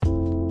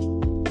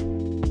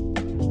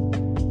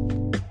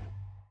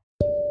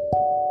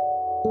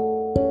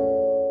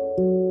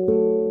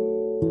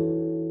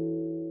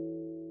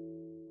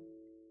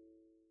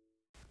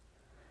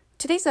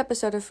Today's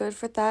episode of Food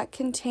for Thought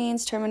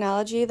contains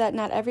terminology that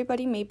not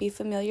everybody may be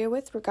familiar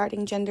with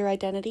regarding gender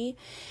identity.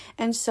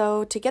 And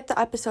so to get the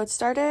episode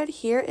started,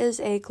 here is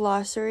a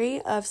glossary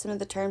of some of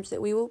the terms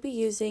that we will be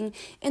using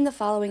in the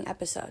following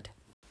episode.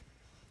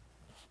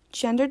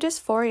 Gender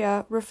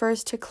dysphoria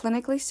refers to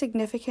clinically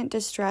significant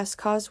distress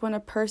caused when a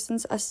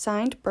person's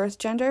assigned birth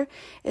gender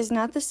is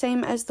not the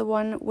same as the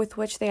one with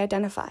which they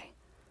identify.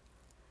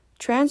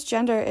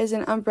 Transgender is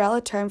an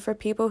umbrella term for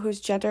people whose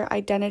gender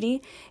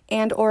identity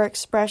and/or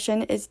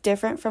expression is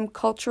different from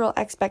cultural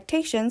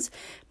expectations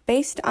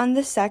based on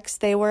the sex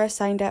they were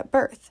assigned at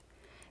birth.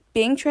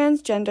 Being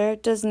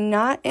transgender does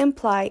not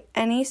imply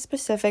any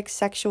specific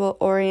sexual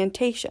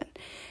orientation.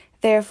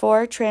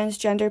 Therefore,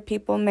 transgender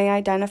people may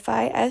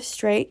identify as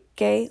straight,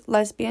 gay,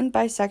 lesbian,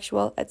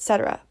 bisexual,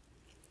 etc.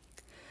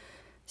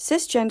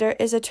 Cisgender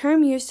is a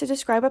term used to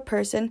describe a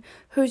person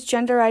whose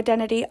gender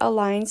identity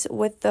aligns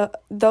with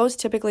those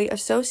typically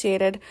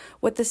associated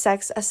with the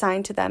sex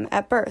assigned to them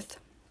at birth.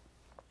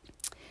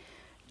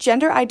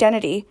 Gender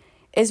identity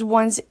is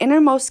one's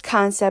innermost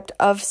concept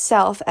of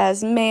self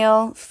as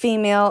male,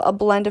 female, a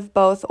blend of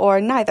both, or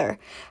neither,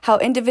 how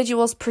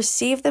individuals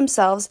perceive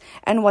themselves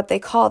and what they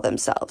call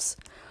themselves.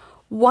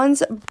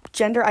 One's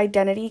gender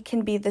identity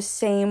can be the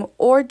same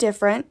or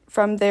different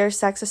from their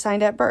sex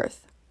assigned at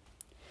birth.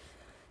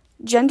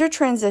 Gender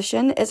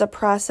transition is a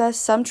process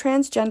some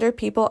transgender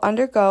people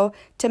undergo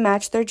to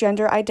match their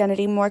gender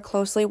identity more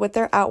closely with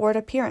their outward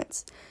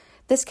appearance.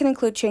 This can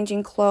include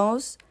changing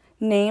clothes,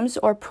 names,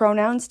 or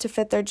pronouns to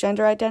fit their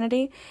gender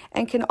identity,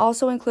 and can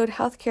also include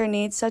healthcare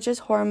needs such as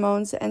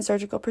hormones and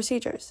surgical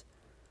procedures.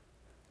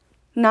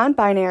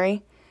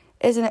 Non-binary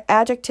is an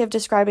adjective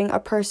describing a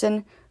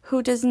person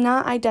who does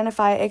not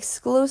identify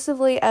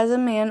exclusively as a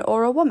man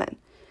or a woman.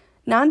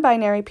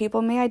 Non-binary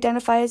people may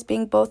identify as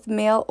being both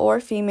male or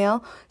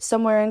female,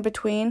 somewhere in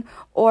between,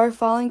 or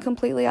falling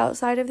completely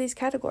outside of these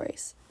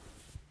categories.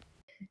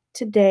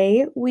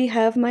 Today, we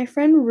have my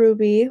friend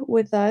Ruby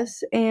with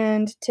us,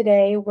 and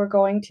today we're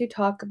going to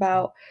talk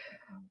about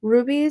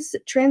Ruby's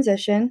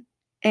transition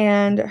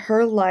and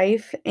her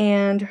life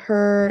and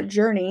her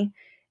journey.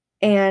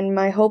 And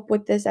my hope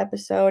with this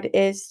episode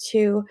is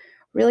to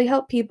really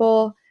help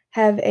people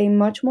have a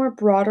much more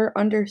broader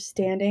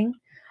understanding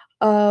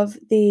of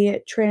the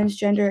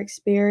transgender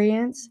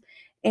experience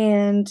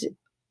and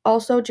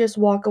also just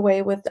walk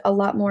away with a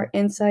lot more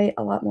insight,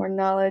 a lot more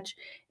knowledge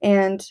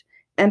and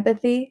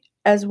empathy,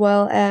 as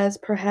well as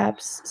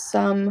perhaps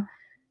some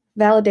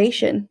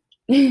validation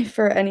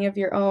for any of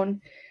your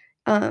own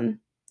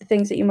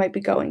things that you might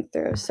be going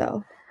through.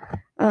 So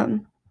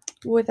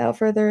without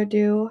further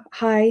ado,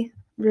 hi,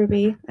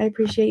 Ruby. I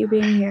appreciate you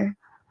being here.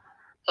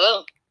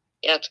 Hello.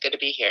 Yeah, it's good to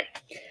be here.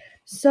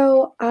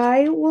 So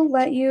I will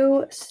let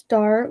you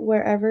start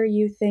wherever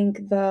you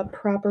think the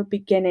proper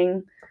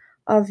beginning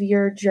of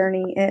your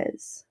journey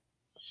is.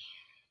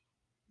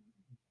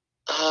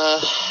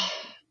 God,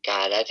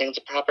 I think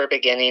the proper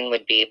beginning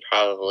would be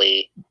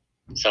probably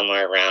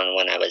somewhere around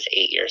when I was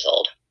 8 years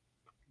old.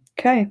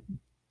 Okay,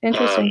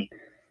 interesting.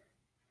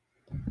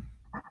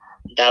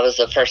 That was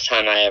the first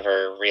time I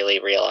ever really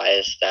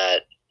realized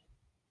that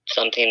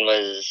something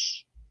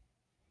was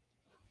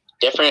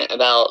different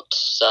about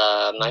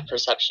my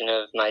perception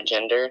of my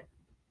gender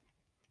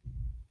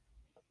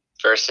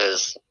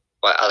versus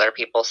what other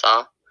people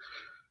saw.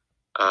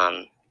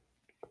 And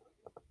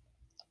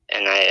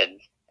I had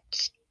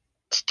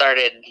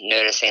started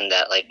noticing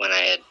that, like, when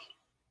I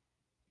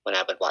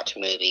would watch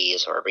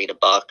movies or read a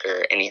book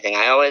or anything,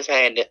 I always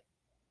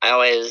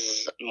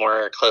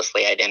more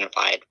closely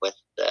identified with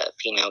the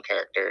female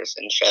characters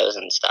in shows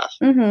and stuff.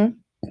 Mm-hmm.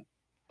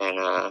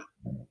 And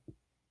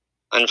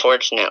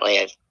unfortunately,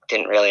 I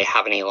didn't really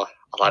have a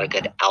lot of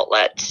good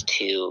outlets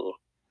to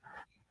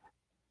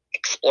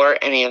explore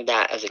any of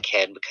that as a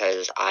kid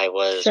because I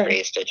was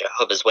raised a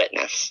Jehovah's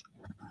Witness.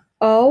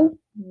 Oh,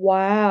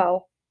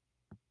 wow.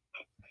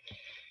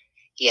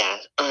 Yeah,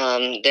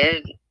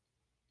 they're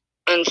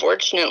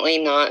unfortunately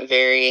not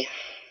very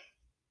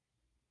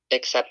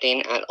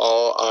accepting at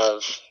all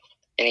of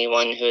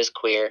anyone who is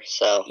queer,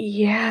 so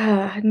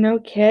yeah, no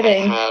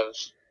kidding. I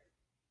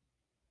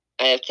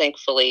have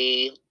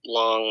thankfully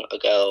long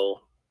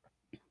ago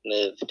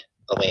moved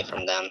away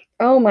from them.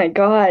 Oh my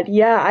God,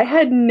 yeah, I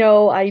had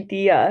no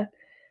idea.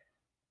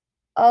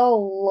 Oh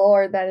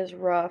Lord, that is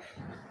rough.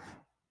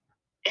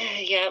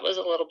 Yeah, it was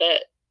a little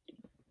bit.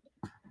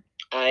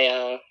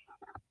 I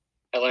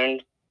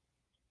learned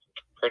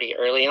pretty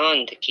early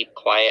on to keep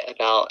quiet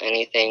about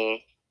anything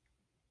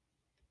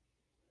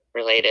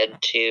related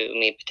to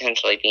me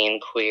potentially being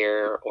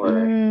queer or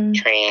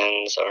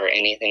trans or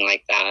anything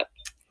like that.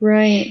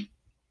 Right.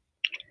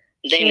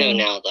 They know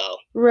now, though.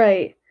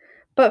 Right.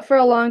 But for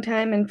a long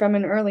time and from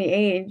an early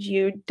age,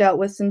 you dealt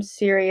with some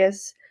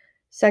serious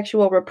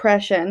sexual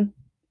repression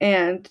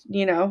and,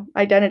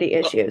 identity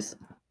issues.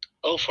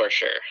 Oh, for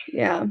sure.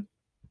 Yeah.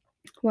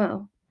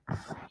 Wow.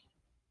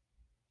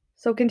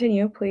 So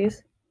continue,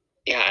 please.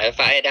 Yeah, if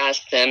I had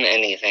asked them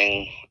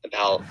anything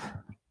about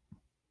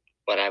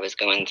what I was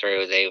going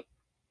through, they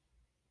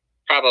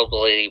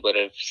probably would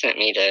have sent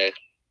me to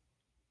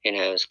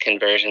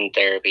conversion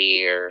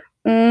therapy or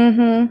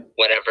Mm-hmm.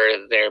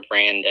 whatever their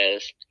brand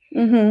is.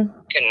 Mm-hmm.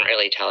 Couldn't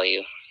really tell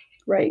you.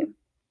 Right.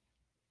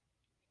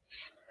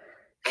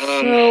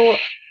 So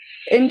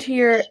into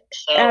your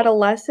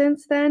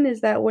adolescence then,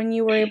 is that when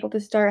you were able to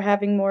start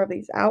having more of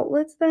these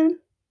outlets then?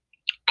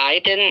 I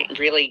didn't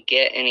really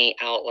get any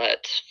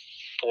outlets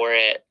for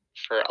it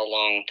for a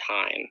long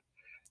time.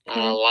 Okay.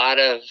 A lot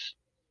of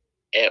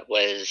it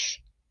was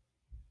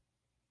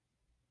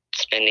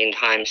spending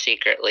time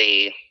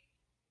secretly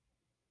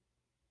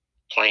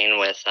playing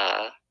with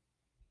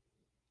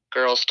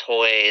girls'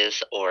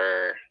 toys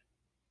or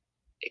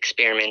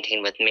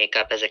experimenting with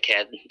makeup as a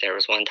kid. There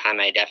was one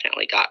time I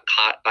definitely got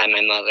caught by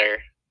my mother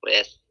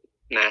with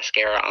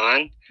mascara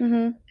on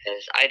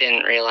because I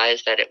didn't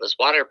realize that it was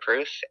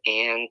waterproof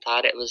and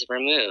thought it was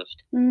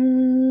removed.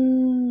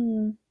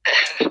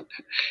 It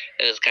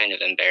was kind of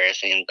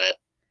embarrassing, but.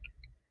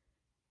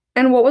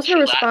 And what was her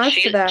response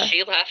to that?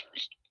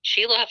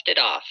 She left it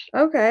off.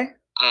 Okay.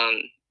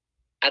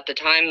 At the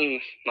time,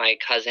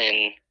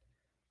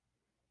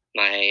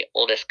 my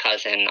oldest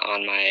cousin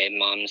on my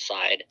mom's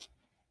side,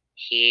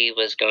 he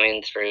was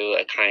going through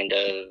a kind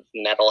of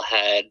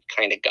metalhead,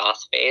 kind of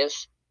goth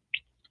phase.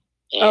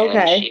 And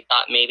she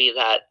thought maybe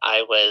that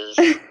I was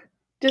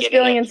just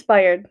feeling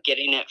inspired.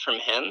 Getting it from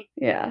him.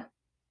 Yeah.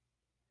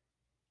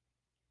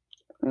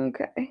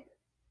 Okay.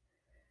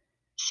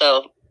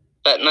 So,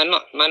 but my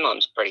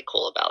mom's pretty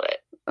cool about it.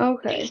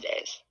 Okay. These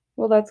days.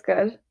 Well, that's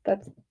good.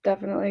 That's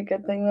definitely a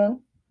good thing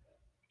then.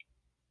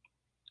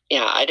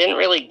 Yeah, I didn't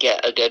really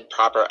get a good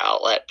proper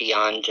outlet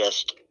beyond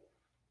just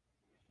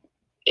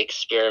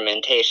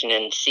experimentation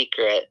in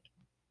secret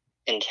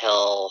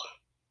until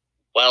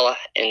well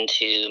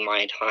into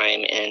my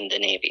time in the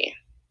Navy.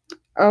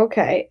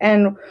 Okay.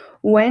 And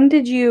when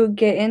did you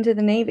get into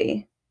the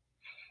Navy?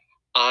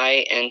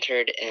 I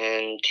entered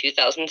in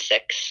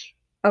 2006.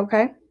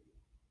 Okay.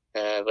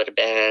 Would have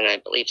been, I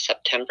believe,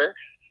 September.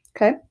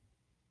 Okay.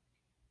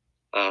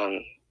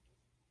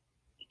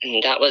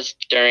 And that was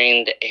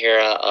during the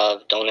era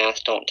of Don't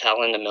Ask, Don't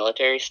Tell in the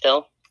military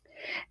still.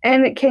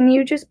 And can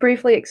you just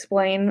briefly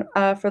explain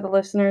for the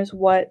listeners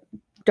what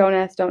Don't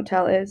Ask, Don't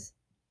Tell is?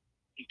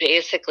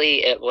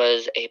 Basically, it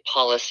was a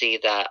policy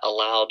that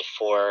allowed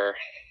for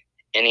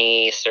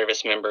any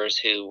service members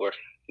who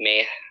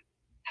may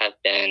have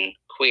been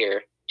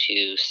queer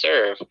to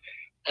serve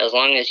as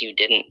long as you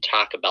didn't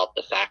talk about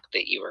the fact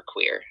that you were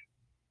queer.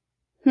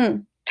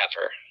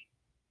 Ever.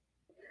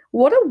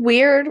 What a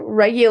weird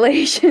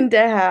regulation to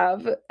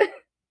have.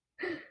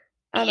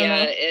 I don't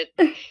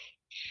know.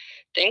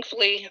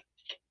 Thankfully,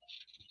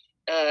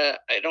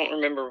 I don't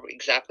remember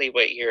exactly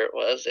what year it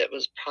was. It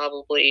was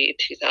probably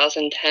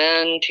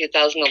 2010,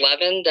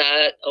 2011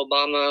 that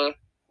Obama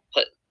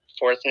put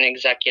forth an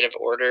executive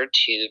order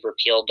to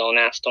repeal Don't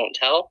Ask, Don't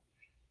Tell.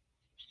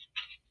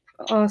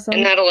 Awesome.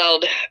 And that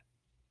allowed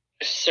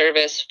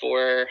service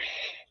for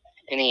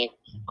any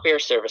queer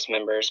service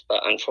members,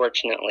 but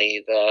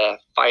unfortunately the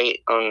fight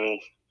on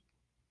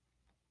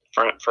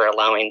front for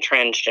allowing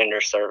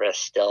transgender service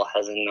still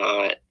has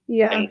not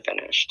been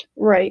finished.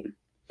 Right.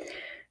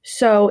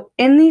 So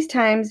in these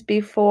times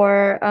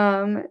before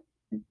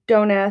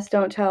Don't Ask,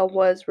 Don't Tell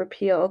was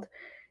repealed,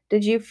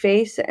 did you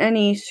face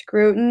any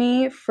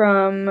scrutiny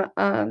from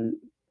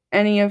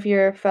any of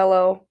your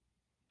fellow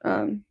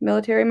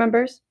military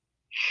members?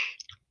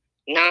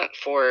 Not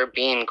for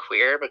being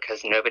queer,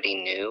 because nobody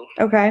knew.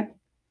 Okay.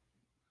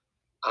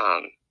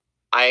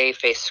 I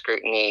faced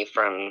scrutiny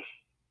from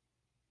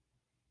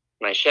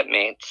my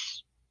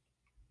shipmates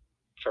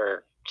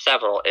for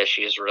several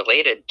issues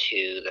related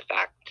to the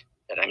fact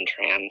that I'm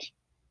trans.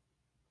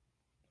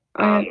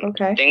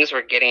 Okay. Things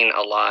were getting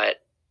a lot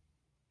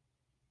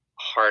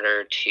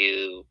harder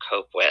to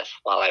cope with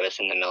while I was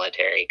in the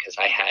military because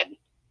I had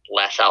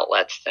less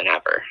outlets than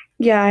ever.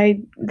 Yeah, I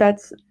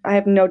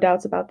have no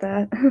doubts about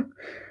that.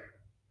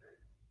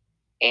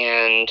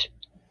 And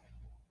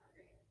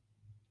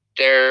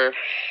there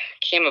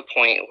came a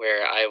point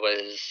where I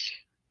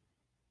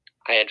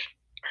had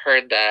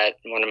heard that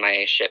one of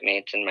my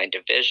shipmates in my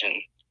division,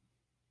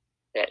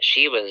 that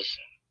she was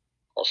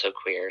also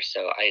queer,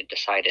 so I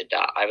decided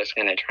that I was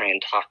going to try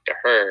and talk to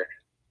her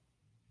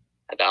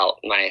about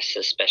my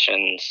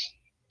suspicions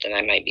that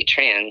I might be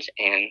trans,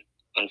 and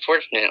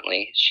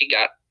unfortunately, she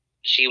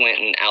went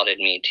and outed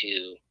me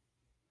to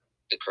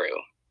the crew.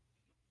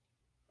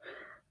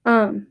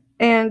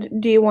 And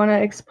do you want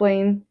to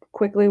explain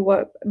quickly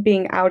what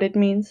being outed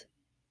means?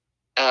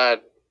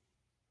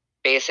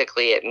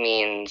 Basically, it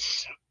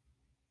means,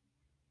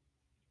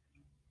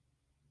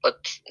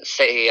 let's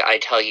say I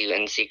tell you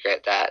in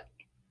secret that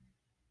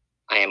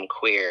I am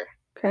queer.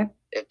 Okay.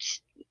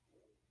 It's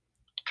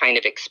kind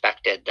of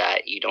expected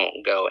that you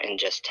don't go and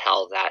just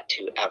tell that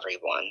to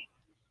everyone.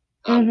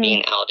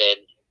 Being outed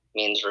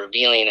means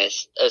revealing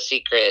a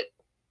secret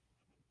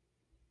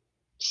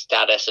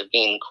status of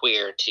being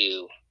queer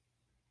to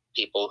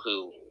people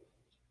who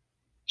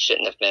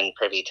shouldn't have been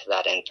privy to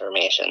that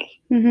information.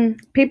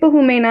 People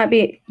who may not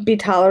be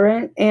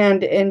tolerant,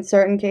 and in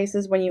certain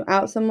cases when you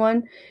out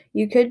someone,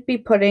 you could be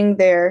putting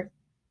their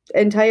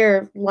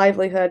entire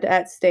livelihood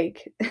at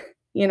stake.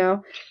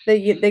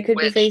 They could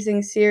be which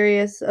facing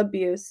serious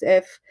abuse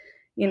if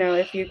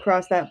you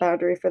cross that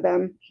boundary for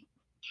them.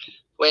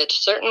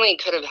 which certainly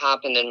could have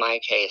happened in my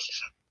case,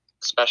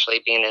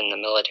 especially being in the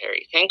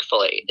military.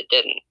 Thankfully, it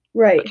didn't,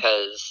 Right.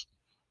 because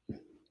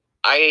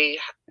I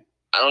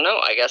don't know.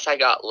 I guess I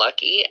got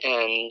lucky,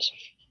 and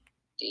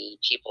the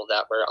people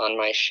that were on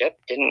my ship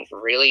didn't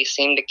really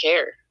seem to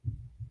care.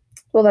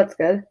 Well, that's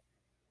good.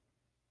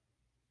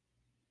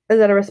 Is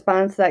that a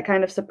response that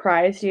kind of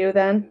surprised you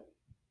then?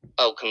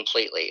 Oh,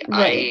 completely.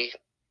 Right.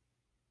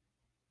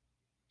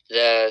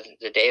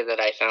 The day that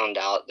I found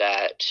out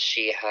that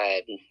she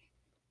had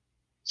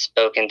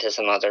spoken to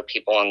some other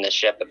people on the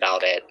ship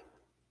about it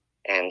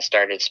and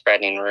started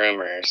spreading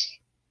rumors,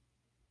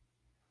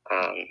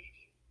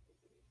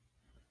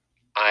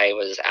 I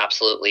was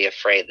absolutely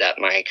afraid that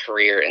my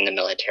career in the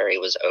military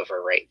was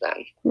over right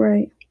then.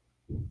 Right.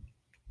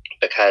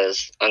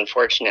 Because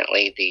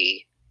unfortunately,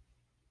 the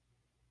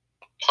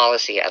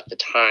policy at the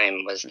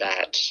time was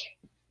that,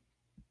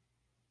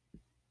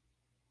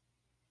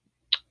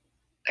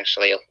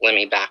 actually, let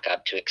me back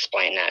up to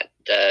explain that.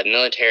 The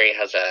military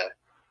has a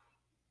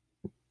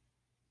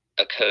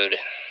code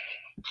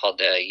called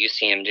the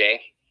UCMJ.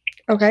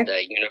 Okay. It's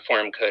the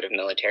Uniform Code of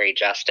Military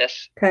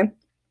Justice. Okay.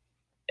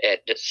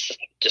 It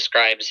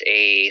describes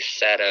a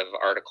set of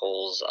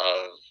articles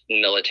of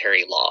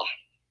military law.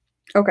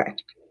 Okay.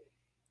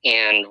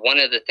 And one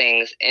of the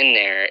things in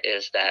there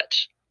is that,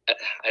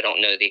 I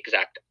don't know the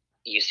exact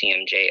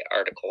UCMJ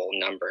article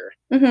number,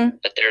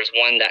 but there's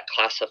one that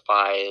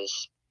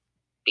classifies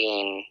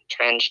being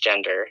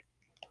transgender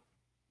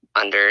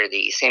under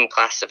the same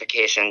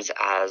classifications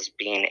as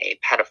being a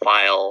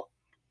pedophile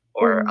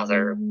or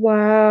other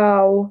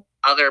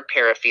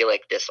paraphilic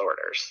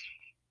disorders.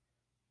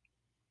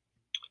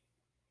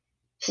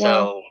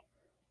 So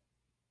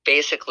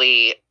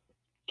basically,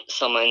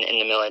 someone in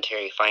the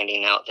military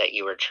finding out that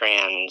you were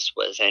trans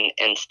was an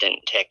instant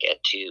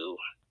ticket to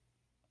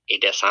a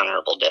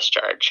dishonorable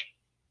discharge.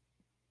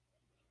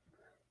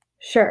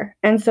 Sure.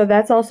 And so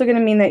that's also going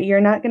to mean that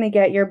you're not going to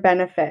get your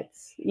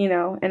benefits,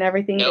 and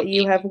everything that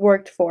you have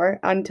worked for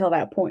until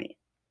that point.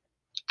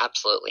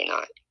 Absolutely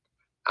not.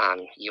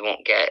 You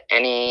won't get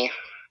any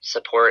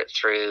support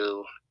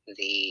through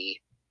the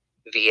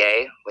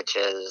VA, which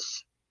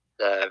is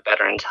the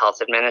Veterans Health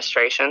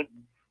Administration.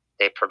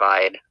 They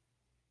provide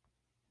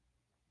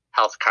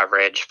health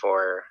coverage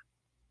for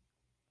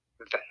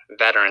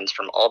veterans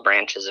from all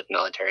branches of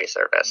military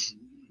service.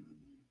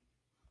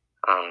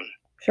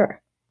 Sure.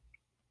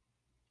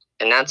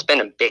 And that's been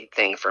a big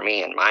thing for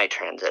me in my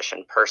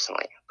transition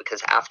personally,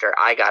 because after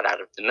I got out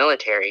of the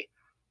military,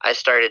 I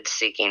started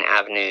seeking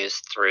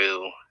avenues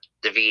through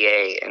the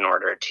VA in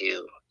order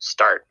to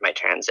start my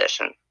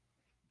transition.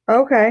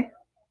 Okay.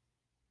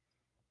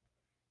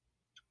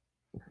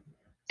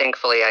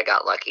 Thankfully, I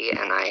got lucky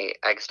and I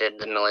exited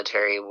the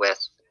military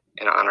with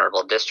an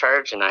honorable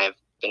discharge, and I've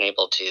been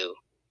able to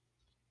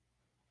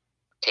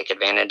take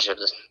advantage of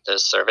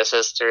those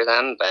services through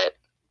them, but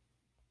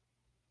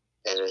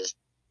it is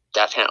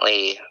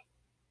definitely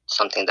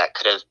something that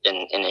could have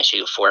been an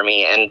issue for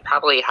me, and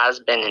probably has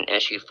been an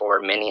issue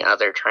for many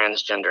other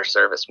transgender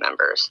service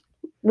members.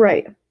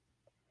 Right.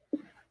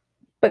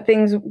 But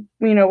things,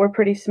 were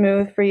pretty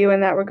smooth for you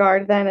in that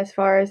regard then, as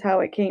far as how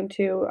it came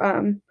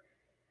to,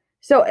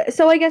 so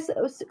I guess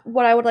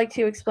what I would like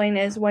to explain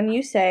is when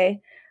you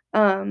say,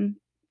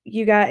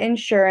 you got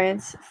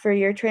insurance for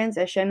your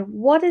transition,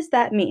 what does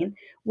that mean?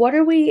 What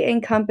are we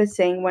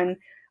encompassing when,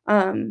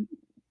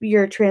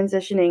 you're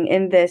transitioning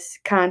in this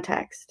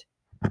context?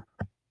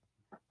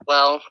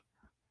 Well,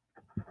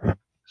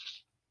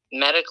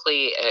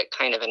 medically, it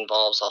kind of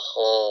involves a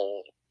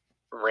whole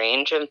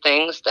range of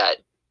things that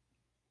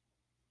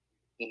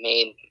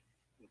may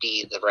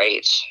be the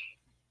right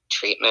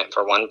treatment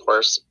for one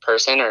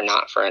person or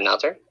not for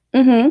another.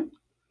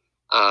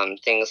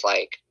 Things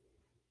like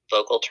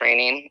vocal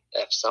training,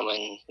 if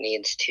someone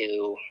needs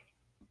to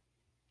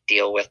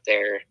deal with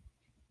their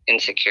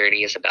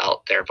insecurities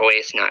about their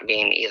voice not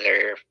being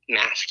either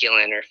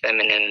masculine or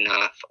feminine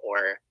enough,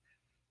 or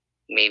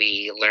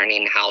maybe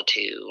learning how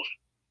to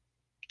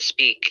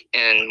speak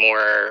in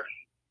more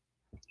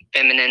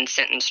feminine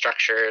sentence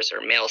structures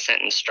or male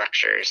sentence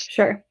structures.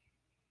 Sure.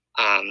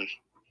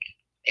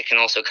 It can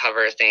also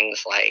cover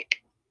things like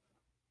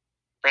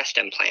breast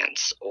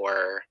implants,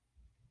 or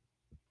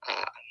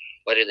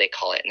what do they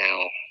call it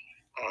now?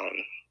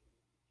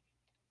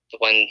 The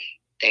one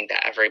thing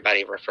that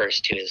everybody refers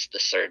to is the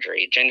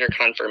surgery, gender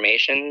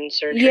confirmation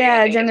surgery. Yeah,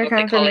 I think gender is what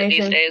confirmation. they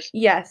call it these days.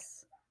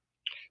 Yes.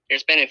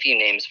 There's been a few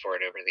names for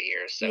it over the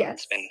years, so yes.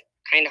 It's been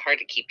kind of hard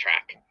to keep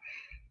track.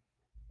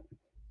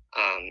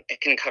 It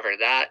can cover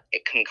that.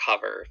 It can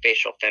cover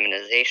facial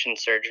feminization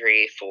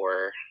surgery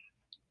for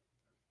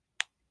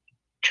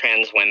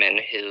trans women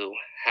who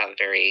have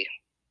very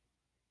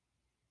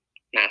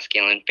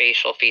masculine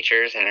facial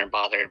features and are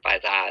bothered by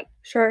that.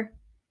 Sure.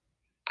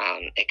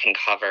 It can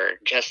cover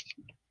just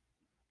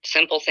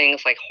simple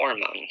things like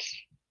hormones.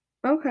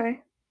 Okay.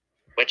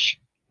 Which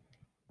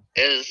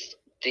is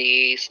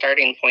the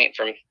starting point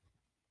for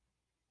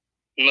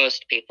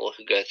most people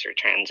who go through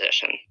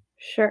transition.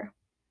 Sure.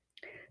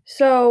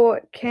 So,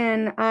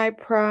 can I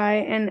pry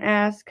and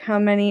ask how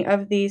many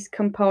of these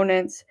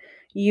components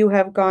you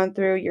have gone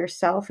through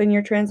yourself in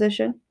your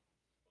transition?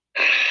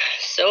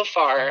 So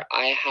far,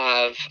 I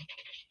have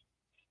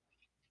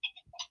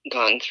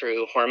gone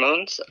through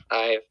hormones.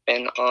 I've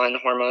been on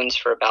hormones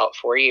for about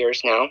 4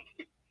 years now.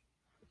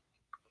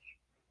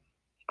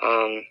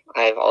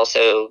 I've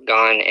also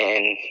gone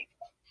and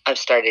I've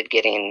started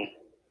getting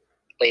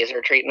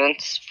laser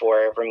treatments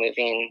for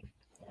removing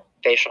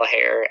facial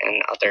hair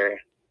and other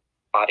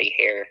body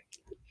hair.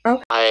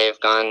 Okay. I've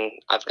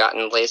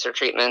gotten laser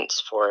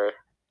treatments for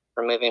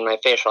removing my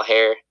facial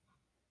hair.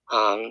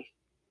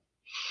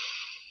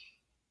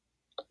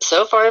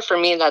 So far for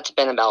me, that's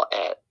been about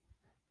it.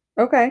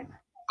 Okay.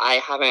 I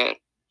haven't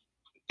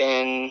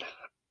been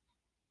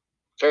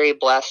very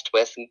blessed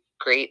with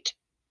great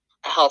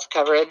health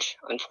coverage.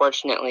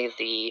 Unfortunately,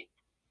 the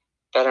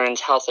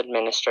Veterans Health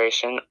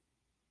Administration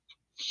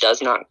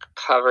does not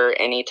cover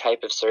any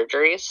type of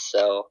surgeries,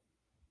 so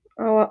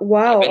Oh,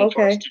 wow. I've been Okay.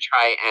 forced to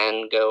try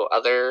and go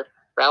other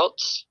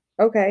routes.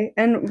 Okay.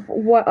 And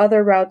what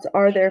other routes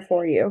are there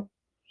for you?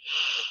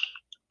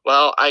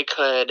 Well, I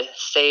could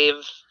save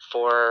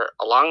for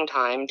a long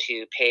time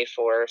to pay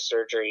for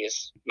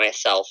surgeries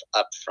myself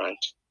up front,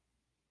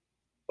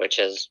 which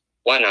is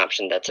one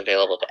option that's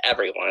available to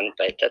everyone,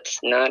 but that's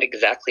not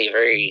exactly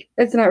very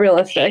It's not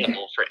realistic.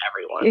 attainable for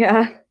everyone.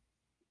 Yeah.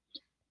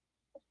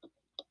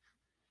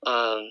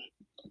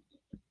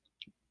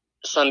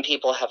 Some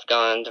people have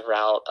gone the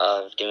route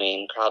of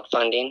doing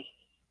crowdfunding,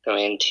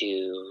 going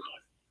to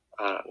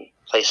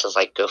places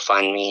like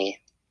GoFundMe,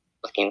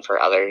 looking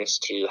for others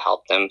to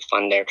help them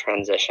fund their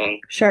transition.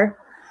 Sure.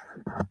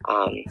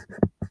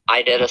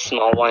 I did a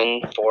small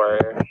one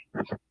for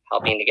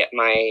helping to get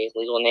my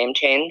legal name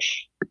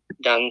change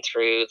done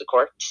through the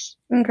courts.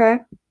 Okay.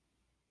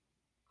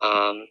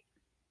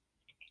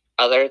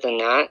 Other than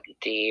that,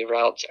 the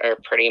routes are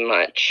pretty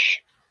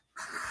much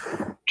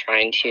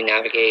trying to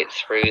navigate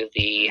through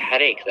the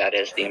headache that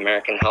is the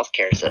American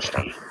healthcare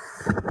system.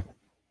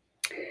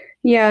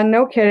 Yeah,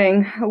 no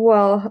kidding.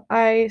 Well,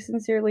 I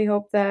sincerely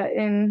hope that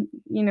in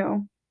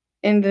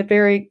the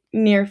very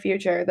near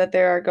future that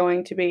there are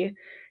going to be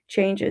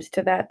changes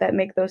to that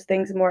make those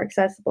things more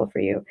accessible for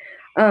you.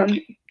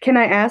 Can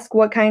I ask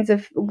what kinds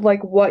of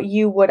what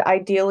you would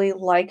ideally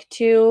like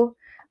to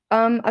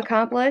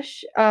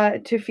accomplish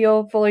to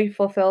feel fully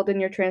fulfilled in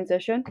your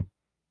transition?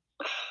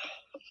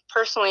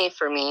 Personally,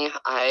 for me,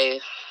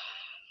 I've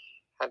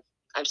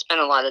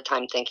spent a lot of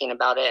time thinking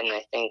about it, and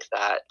I think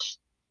that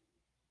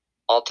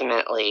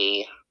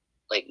ultimately,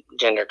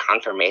 gender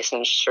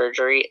confirmation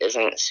surgery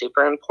isn't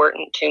super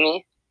important to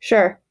me.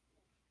 Sure.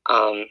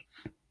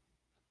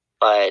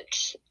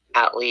 But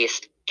at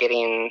least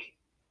getting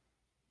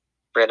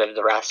rid of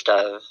the rest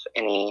of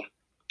any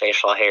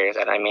facial hair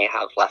that I may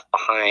have left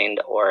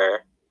behind,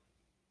 or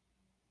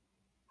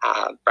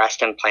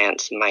breast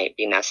implants might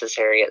be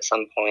necessary at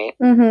some point,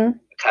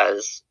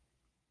 because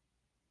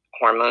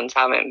hormones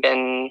haven't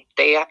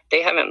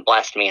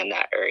blessed me in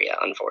that area,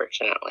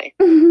 unfortunately.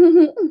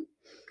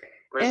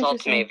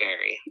 Results may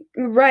vary.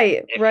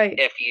 Right.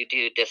 If you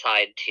do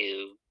decide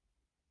to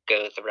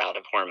go the route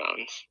of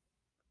hormones.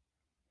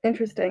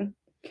 Interesting.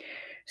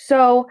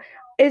 So,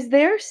 is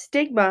there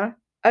stigma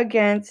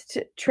against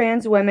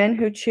trans women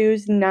who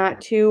choose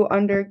not to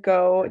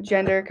undergo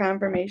gender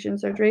confirmation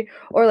surgery,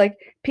 or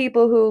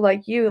people who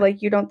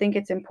you don't think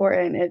it's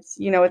important? It's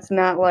it's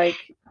not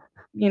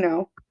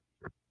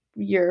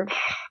you're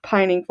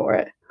pining for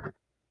it.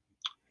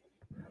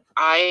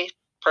 I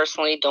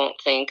personally don't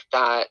think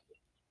that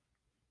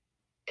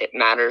it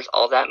matters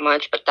all that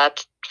much, but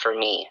that's for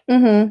me.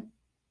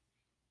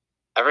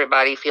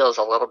 Everybody feels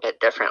a little bit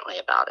differently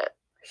about it.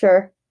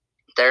 Sure.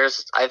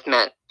 I've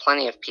met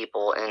plenty of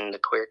people in the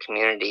queer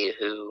community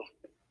who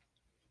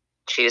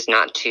choose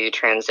not to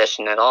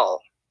transition at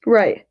all.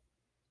 Right.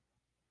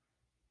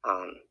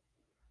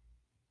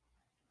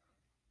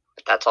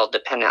 That's all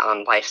dependent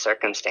on life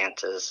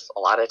circumstances. A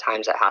lot of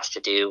times it has to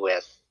do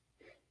with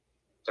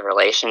the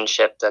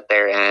relationship that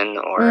they're in,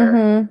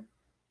 or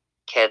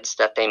kids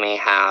that they may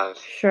have.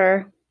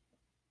 Sure.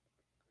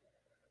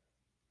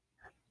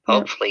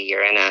 Hopefully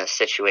you're in a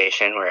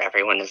situation where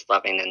everyone is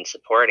loving and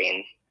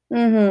supporting.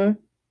 And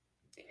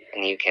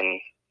you can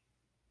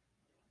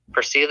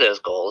pursue those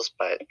goals,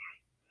 but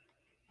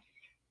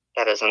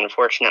that is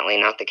unfortunately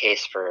not the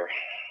case for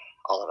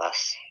all of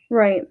us.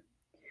 Right.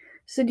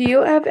 So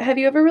have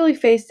you ever really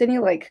faced any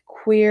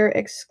queer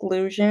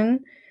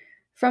exclusion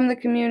from the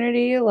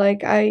community?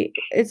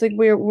 It's like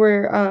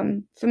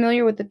we're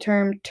familiar with the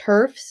term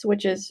TERFs,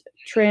 which is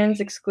trans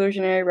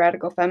exclusionary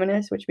radical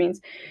feminist, which means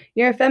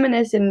you're a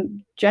feminist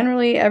in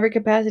generally every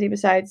capacity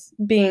besides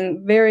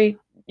being very,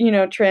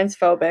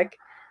 transphobic,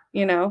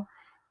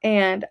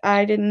 and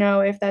I didn't know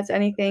if that's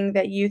anything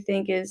that you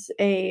think is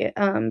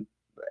an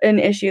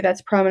issue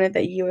that's prominent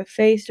that you have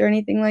faced or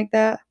anything like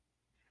that.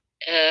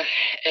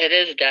 It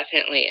is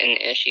definitely an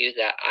issue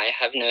that I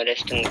have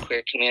noticed in the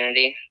queer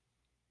community.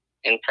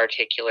 in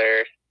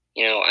particular,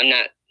 I'm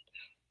not.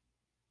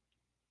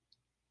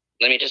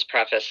 Let me just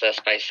preface this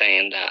by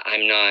saying that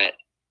I'm not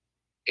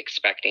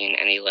expecting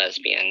any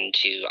lesbian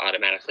to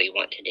automatically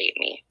want to date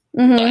me.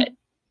 Mm-hmm. But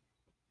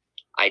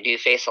I do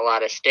face a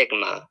lot of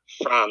stigma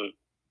from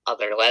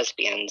other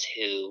lesbians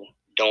who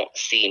don't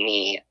see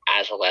me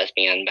as a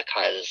lesbian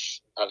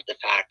because of the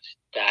fact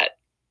that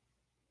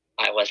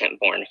I wasn't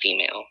born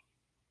female.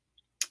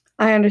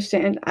 I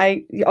understand.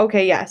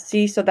 Okay, yeah.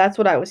 See, so that's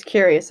what I was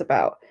curious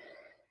about.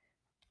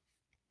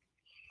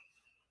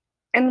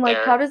 And like,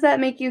 how does that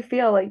make you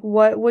feel? Like,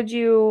 what would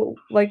you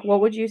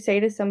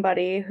say to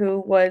somebody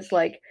who was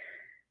like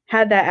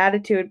had that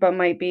attitude but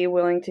might be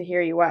willing to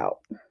hear you out?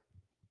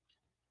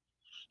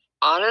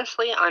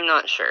 Honestly, I'm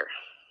not sure.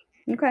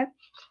 Okay.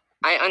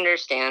 I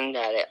understand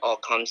that it all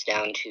comes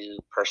down to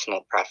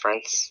personal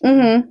preference.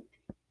 Mm-hmm.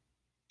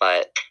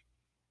 But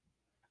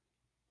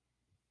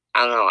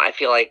I don't know. I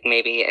feel like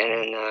maybe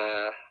in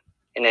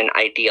an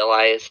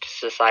idealized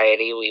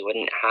society, we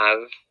wouldn't have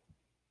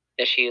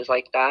issues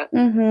like that.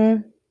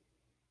 Mm-hmm.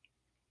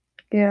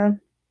 Yeah.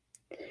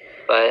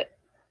 But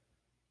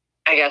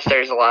I guess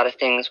there's a lot of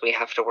things we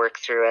have to work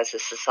through as a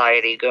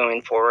society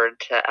going forward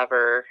to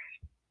ever.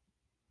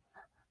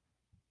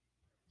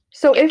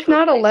 So if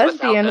not a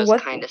lesbian,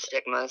 what kind of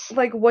stigmas?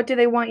 Like, what do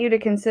they want you to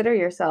consider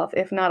yourself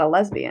if not a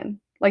lesbian?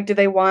 Like, do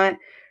they want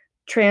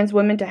trans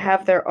women to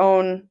have their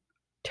own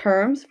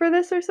terms for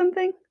this or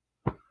something?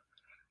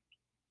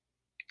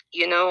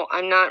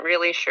 I'm not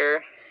really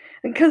sure.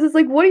 Because it's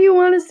like, what do you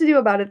want us to do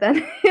about it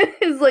then?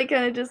 It's like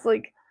kind of just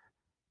like.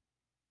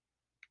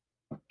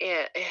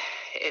 Yeah,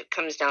 it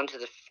comes down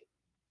to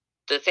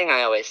the thing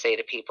I always say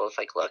to people is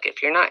like, look,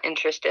 if you're not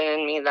interested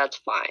in me, that's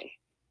fine.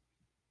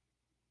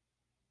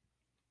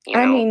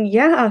 I mean,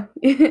 yeah.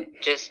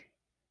 Just,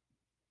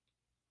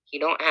 you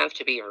don't have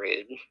to be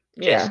rude.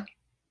 Yeah. Just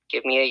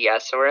give me a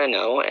yes or a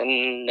no,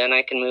 and then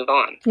I can move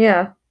on.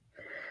 Yeah.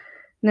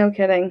 No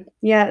kidding.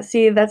 Yeah,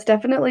 see, that's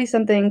definitely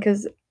something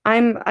because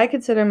I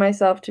consider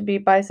myself to be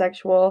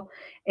bisexual,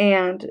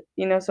 and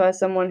so as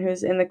someone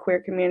who's in the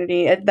queer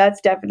community, that's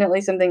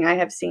definitely something I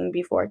have seen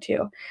before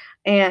too.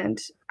 And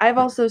I've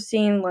also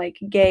seen like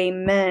gay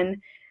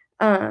men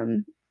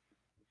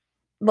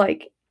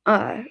like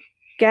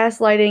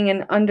gaslighting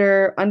and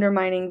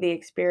undermining the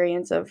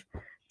experience of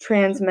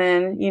trans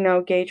men,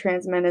 gay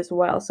trans men as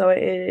well. So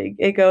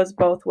it goes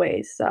both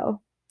ways. So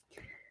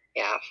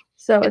yeah.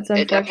 So it's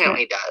unfortunate. It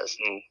definitely does.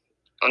 And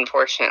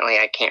unfortunately,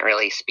 I can't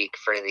really speak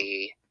for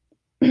the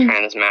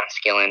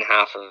transmasculine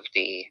half of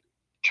the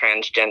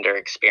transgender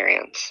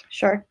experience.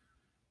 Sure.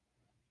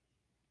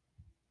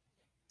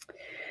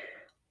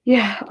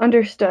 Yeah,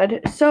 understood.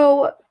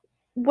 So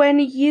when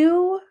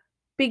you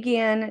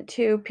began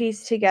to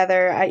piece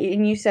together,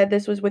 and you said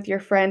this was with your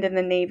friend in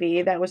the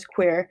Navy that was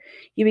queer,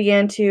 you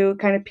began to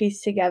kind of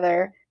piece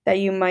together that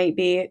you might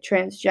be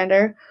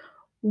transgender.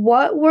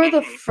 What were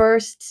the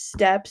first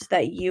steps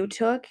that you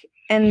took,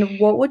 and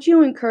what would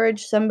you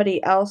encourage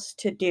somebody else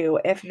to do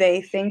if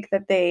they think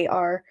that they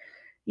are,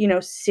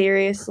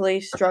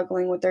 seriously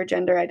struggling with their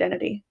gender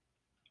identity?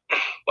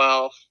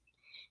 Well,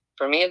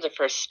 for me, the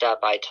first step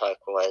I took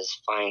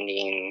was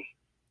finding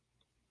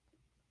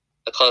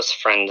a close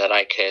friend that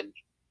I could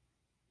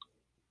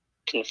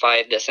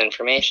confide this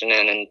information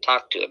in and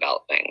talk to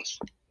about things.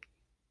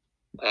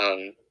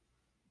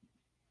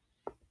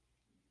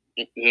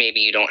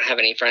 Maybe you don't have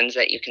any friends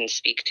that you can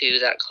speak to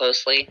that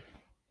closely.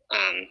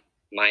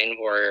 Mine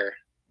were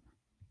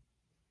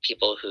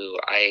people who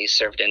I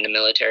served in the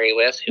military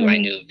with, who I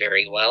knew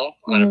very well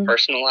on a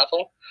personal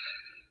level.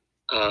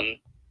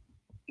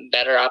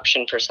 Better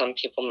option for some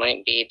people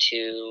might be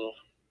to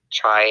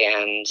try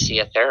and see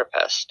a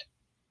therapist.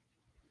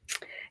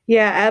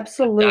 Yeah,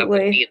 absolutely. That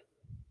would be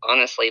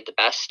honestly the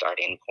best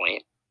starting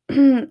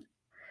point.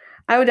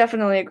 I would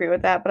definitely agree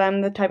with that, but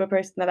I'm the type of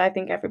person that I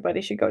think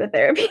everybody should go to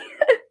therapy.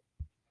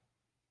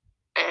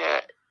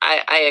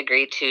 I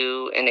agree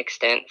to an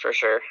extent, for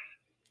sure.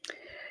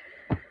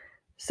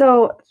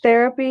 So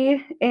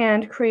therapy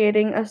and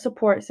creating a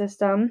support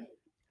system.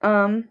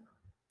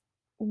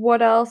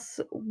 What else?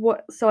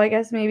 So I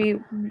guess maybe,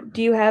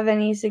 do you have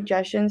any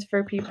suggestions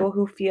for people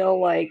who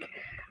feel like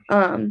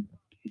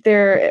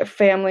their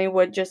family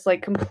would just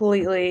like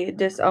completely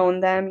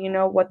disown them,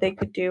 what they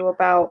could do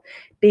about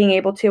being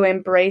able to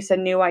embrace a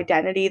new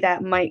identity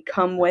that might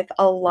come with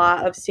a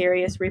lot of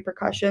serious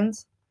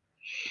repercussions?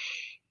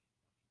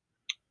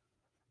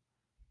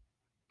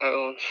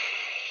 Oh,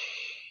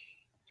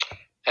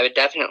 I would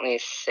definitely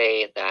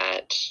say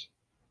that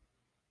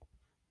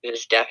it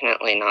is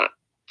definitely not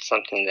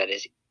something that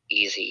is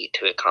easy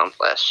to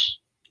accomplish.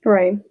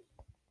 Right.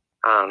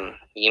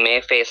 You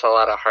may face a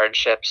lot of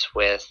hardships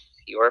with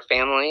your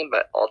family,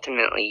 but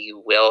ultimately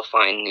you will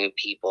find new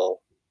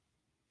people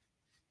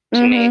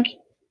to make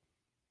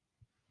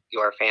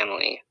your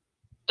family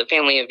the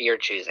family of your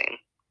choosing.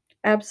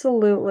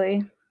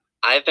 Absolutely.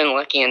 I've been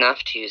lucky enough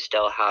to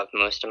still have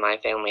most of my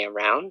family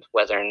around,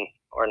 whether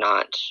or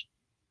not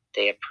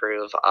they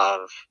approve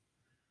of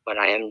what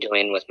I am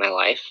doing with my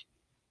life.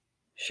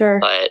 Sure.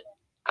 But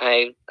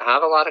I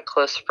have a lot of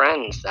close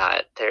friends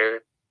that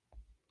their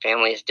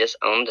families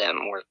disowned them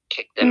or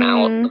kicked them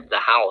out of the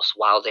house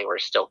while they were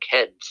still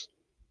kids.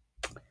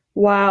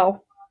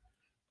 Wow.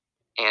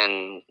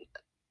 And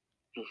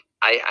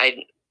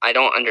I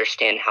don't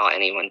understand how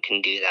anyone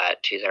can do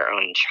that to their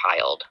own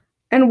child.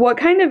 And what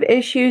kind of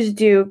issues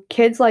do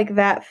kids like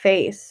that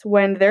face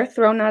when they're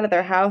thrown out of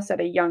their house at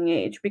a young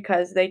age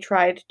because they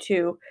tried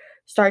to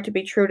start to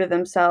be true to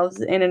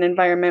themselves in an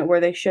environment where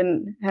they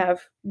shouldn't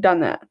have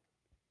done that?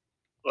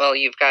 Well,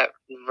 you've got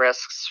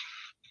risks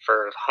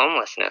for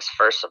homelessness,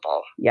 first of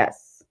all.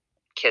 Yes.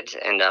 Kids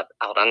end up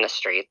out on the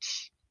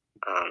streets.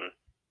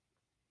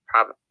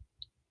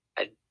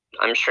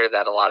 I'm sure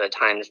that a lot of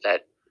times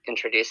that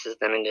introduces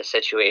them into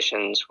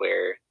situations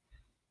where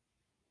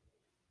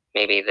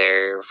maybe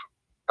they're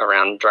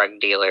around drug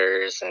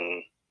dealers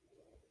and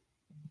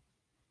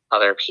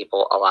other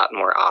people a lot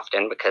more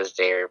often because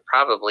they're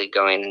probably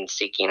going and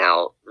seeking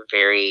out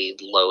very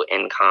low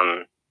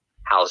income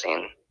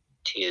housing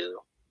to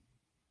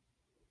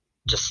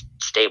just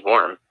stay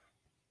warm.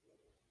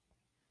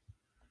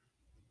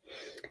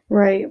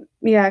 Right.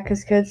 Yeah,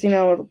 because kids,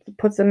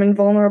 puts them in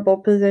vulnerable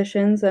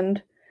positions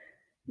and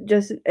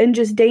just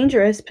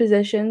dangerous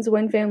positions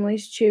when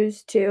families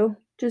choose to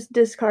just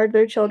discard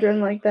their children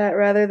like that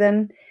rather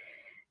than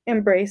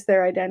embrace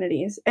their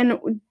identities. And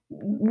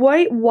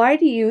why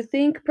do you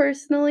think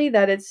personally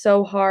that it's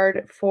so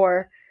hard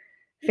for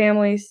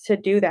families to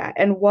do that?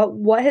 And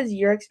what has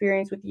your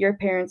experience with your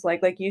parents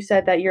like you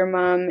said that your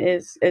mom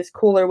is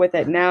cooler with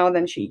it now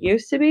than she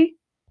used to be?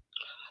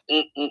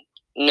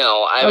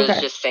 No, I was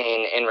just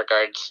saying in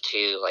regards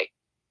to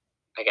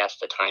I guess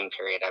the time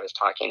period I was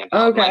talking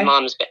about. Okay.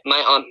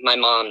 My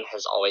mom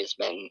has always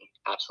been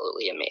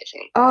absolutely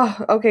amazing. Oh,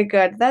 okay,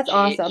 good. That's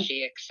awesome.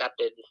 She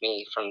accepted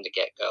me from the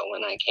get-go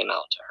when I came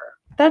out to her.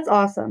 That's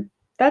awesome.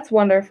 That's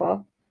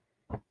wonderful.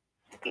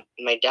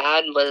 My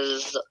dad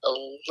was a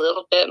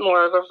little bit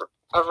more of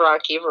a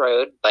rocky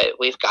road, but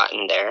we've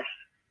gotten there.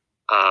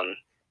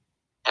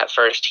 At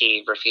first,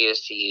 he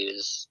refused to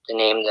use the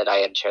name that I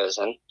had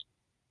chosen,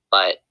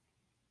 but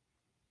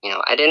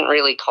I didn't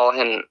really call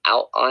him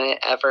out on it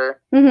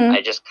ever. Mm-hmm.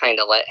 I just kind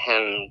of let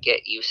him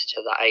get used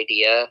to the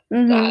idea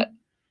that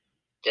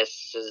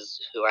this is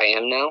who I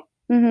am now.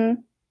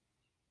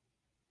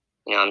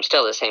 Mm-hmm. I'm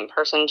still the same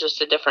person,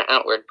 just a different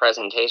outward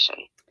presentation.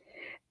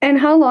 And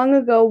how long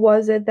ago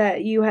was it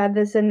that you had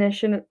this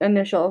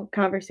initial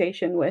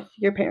conversation with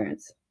your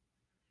parents?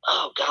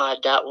 Oh, God,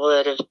 that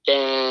would have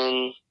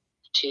been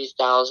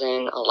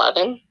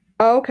 2011.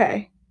 Oh,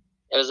 okay.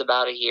 It was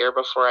about a year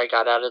before I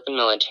got out of the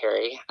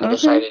military. I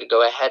decided to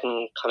go ahead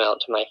and come out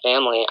to my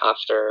family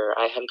after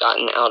I had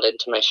gotten outed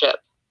to my ship.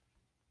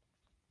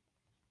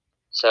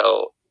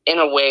 So, in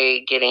a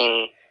way,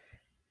 getting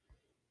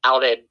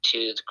outed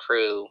to the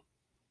crew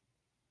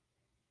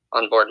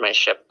on board my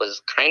ship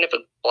was kind of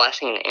a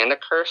blessing and a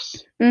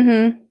curse.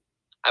 Mm-hmm.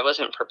 I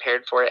wasn't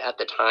prepared for it at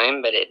the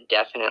time, but it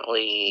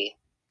definitely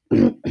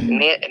made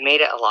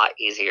it a lot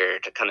easier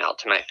to come out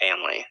to my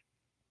family.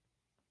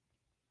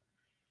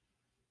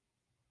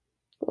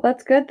 Well,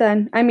 that's good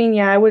then. I mean,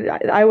 yeah,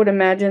 I would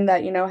imagine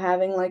that,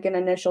 having like an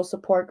initial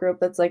support group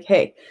that's like,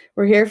 hey,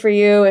 we're here for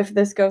you if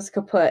this goes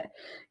kaput,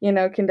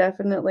 can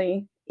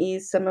definitely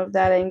ease some of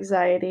that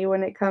anxiety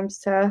when it comes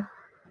to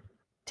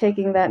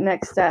taking that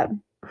next step.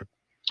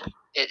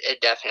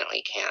 It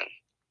definitely can.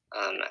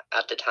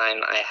 At the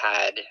time, I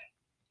had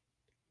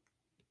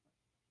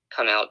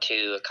come out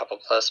to a couple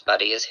close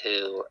buddies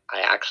who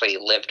I actually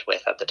lived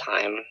with at the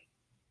time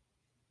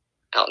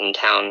out in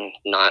town,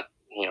 not,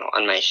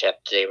 on my ship.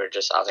 They were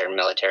just other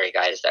military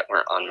guys that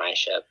weren't on my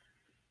ship.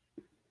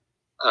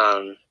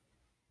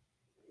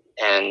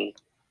 And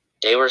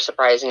they were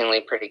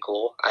surprisingly pretty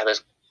cool. I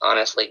was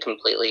honestly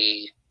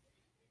completely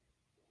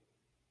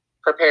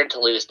prepared to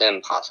lose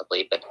them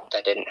possibly, but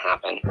that didn't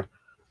happen.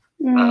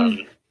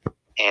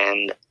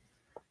 And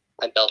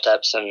I built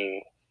up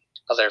some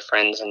other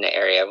friends in the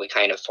area. We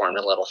kind of formed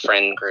a little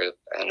friend group,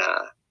 and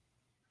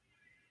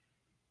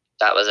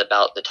that was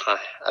about the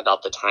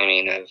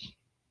timing of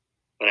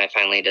when I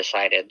finally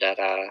decided that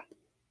I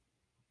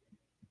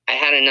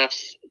had enough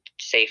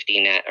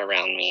safety net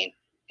around me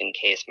in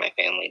case my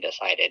family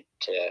decided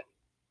to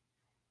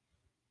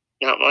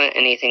not want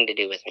anything to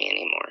do with me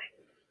anymore.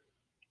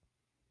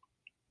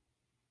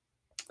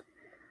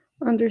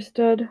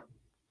 Understood.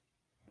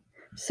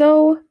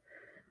 So,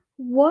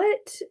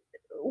 what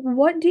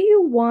do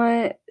you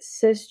want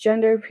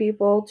cisgender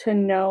people to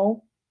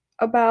know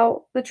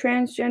about the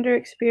transgender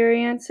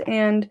experience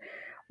and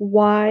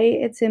why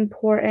it's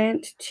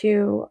important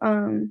to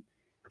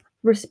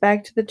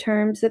respect the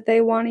terms that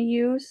they want to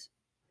use?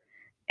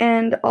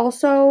 And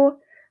also,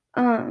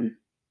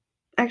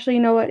 actually,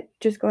 you know what?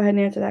 Just go ahead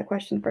and answer that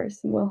question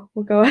first, and we'll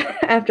go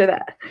after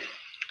that.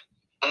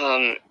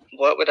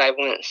 What would I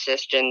want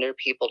cisgender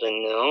people to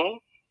know?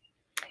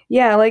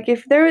 Yeah, like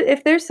if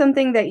there's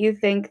something that you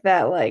think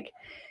that like,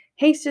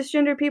 hey,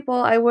 cisgender people,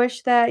 I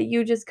wish that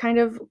you just kind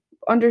of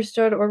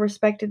understood or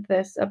respected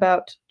this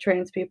about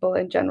trans people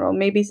in general.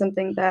 Maybe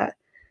something that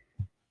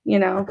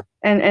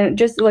and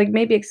just like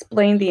maybe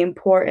explain the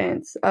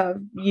importance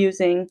of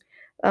using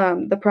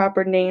the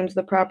proper names,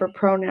 the proper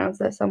pronouns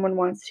that someone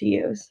wants to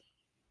use.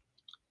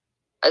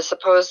 I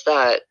suppose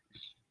that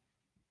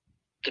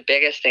the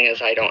biggest thing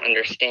is I don't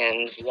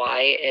understand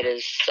why it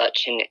is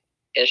such an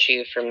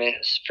issue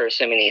for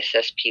so many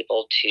cis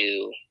people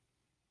to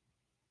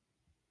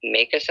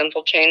make a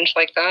simple change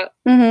like that.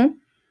 Mm-hmm.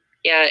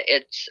 Yeah,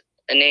 it's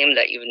a name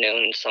that you've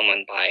known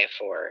someone by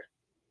for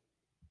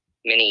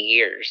many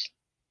years,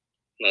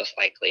 most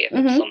likely, if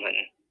it's someone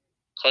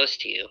close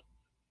to you.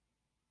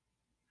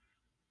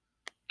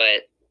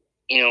 But,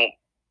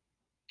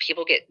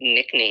 people get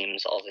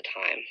nicknames all the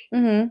time.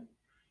 Mm-hmm.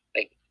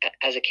 Like,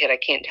 as a kid, I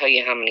can't tell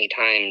you how many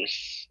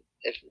times,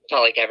 it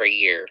felt like every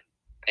year,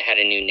 I had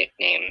a new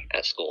nickname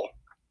at school.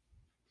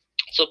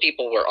 So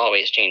people were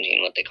always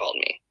changing what they called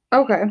me.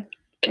 Okay.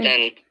 But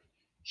then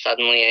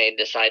suddenly I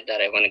decide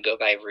that I want to go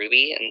by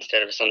Ruby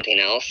instead of something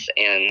else,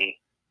 and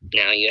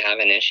now you have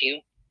an issue.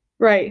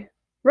 Right.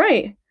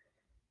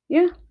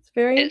 Yeah, it's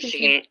very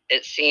interesting.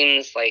 It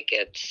seems like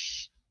it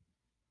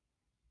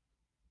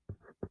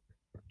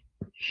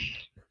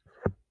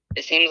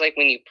seems like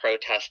when you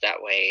protest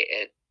that way,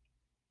 it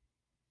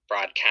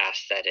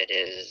broadcasts that it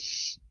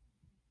is,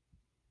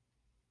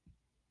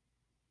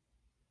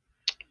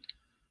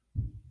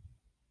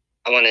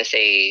 I don't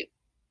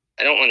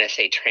want to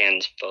say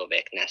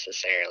transphobic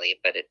necessarily,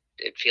 but it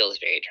feels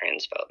very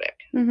transphobic.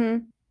 Mm-hmm.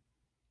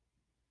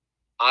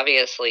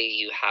 Obviously,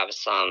 you have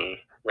some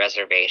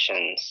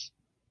reservations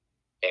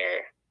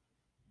there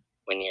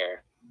when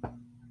you're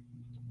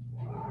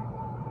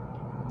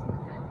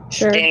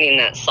standing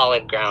that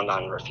solid ground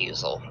on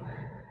refusal.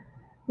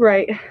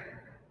 Right.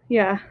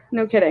 Yeah,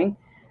 no kidding.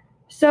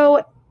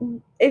 So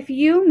if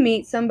you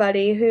meet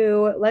somebody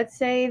who, let's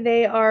say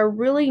they are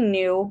really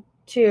new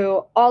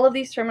to all of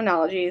these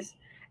terminologies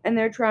and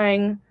they're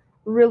trying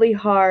really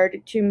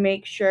hard to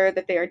make sure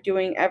that they are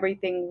doing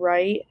everything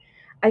right,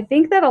 I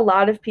think that a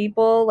lot of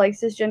people, like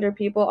cisgender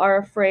people, are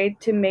afraid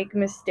to make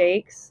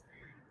mistakes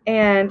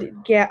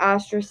and get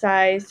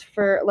ostracized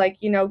for,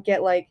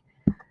 get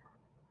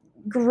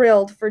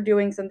grilled for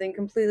doing something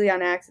completely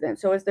on accident.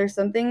 So is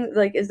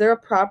there a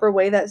proper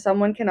way that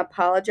someone can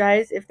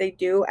apologize if they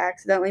do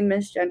accidentally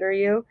misgender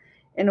you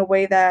in a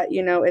way that,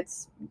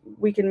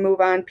 we can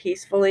move on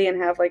peacefully and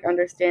have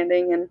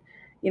understanding and,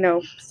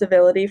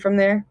 civility from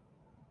there?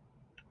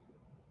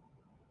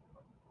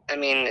 I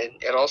mean,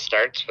 it all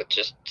starts with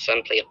just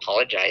simply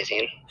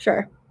apologizing.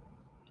 Sure.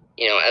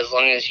 As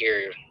long as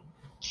you're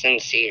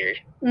sincere.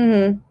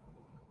 Mm-hmm.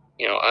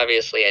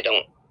 Obviously I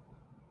don't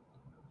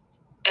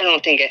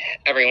think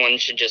everyone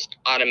should just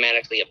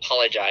automatically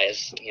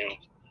apologize. You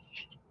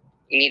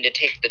need to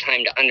take the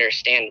time to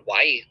understand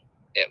why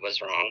it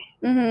was wrong.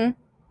 Mm-hmm.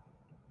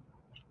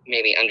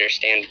 Maybe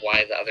understand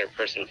why the other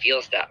person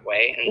feels that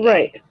way, and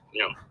right. then,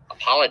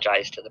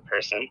 apologize to the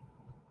person.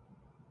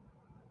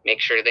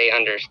 Make sure they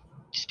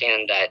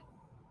understand that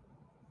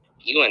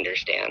you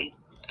understand,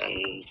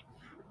 and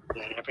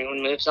then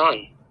everyone moves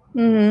on.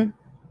 Mm-hmm.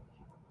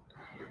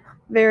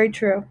 Very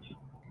true.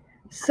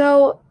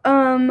 So,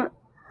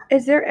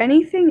 is there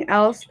anything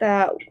else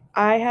that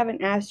I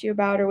haven't asked you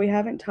about or we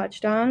haven't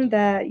touched on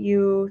that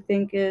you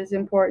think is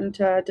important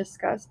to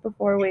discuss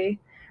before we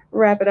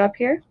wrap it up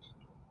here?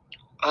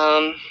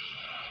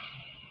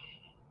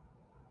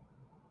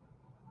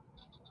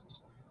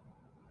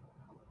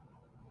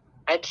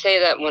 I'd say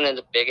that one of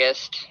the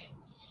biggest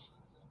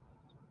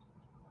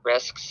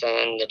risks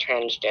in the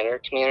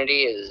transgender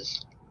community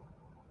is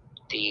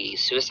the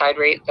suicide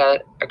rate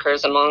that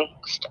occurs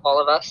amongst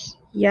all of us.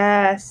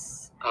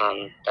 Yes.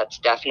 That's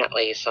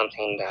definitely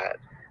something that...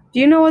 Do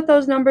you know what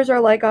those numbers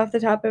are like off the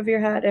top of your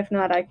head? If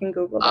not, I can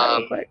Google that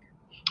real quick.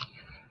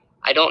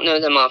 I don't know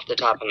them off the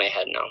top of my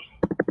head, no.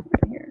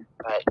 Right here.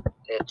 But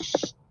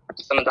it's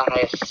some of the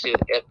highest,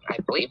 I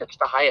believe it's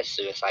the highest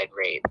suicide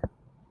rate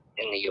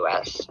in the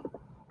U.S.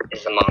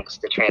 is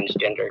amongst the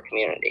transgender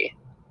community,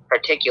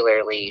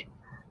 particularly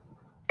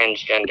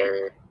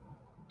transgender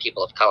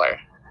people of color.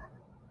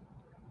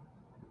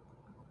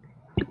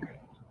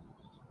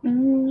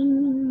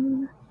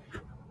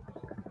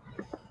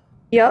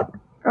 Yep.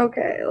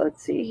 Okay,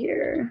 let's see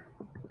here.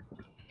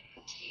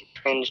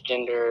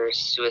 Transgender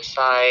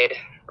suicide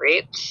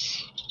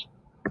rates.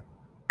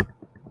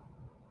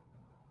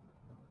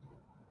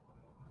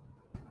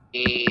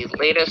 The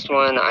latest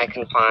one I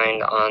can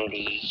find on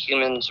the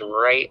Human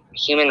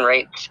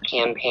Rights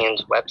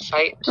Campaign's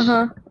website.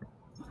 Uh-huh.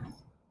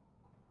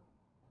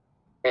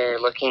 They're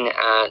looking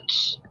at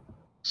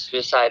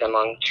suicide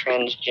among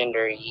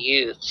transgender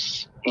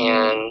youths,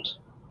 and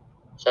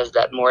says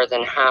that more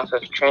than half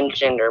of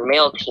transgender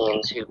male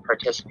teens who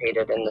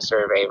participated in the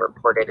survey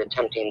reported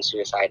attempting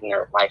suicide in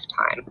their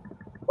lifetime,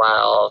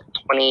 while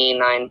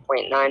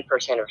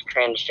 29.9% of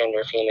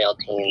transgender female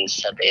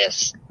teens said they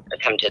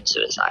attempted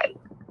suicide.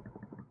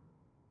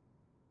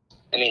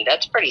 I mean,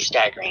 that's pretty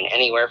staggering,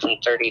 anywhere from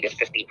 30 to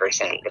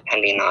 50%,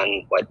 depending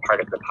on what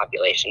part of the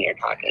population you're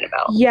talking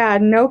about. Yeah,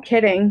 no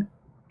kidding.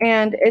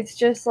 And it's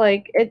just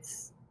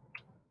it's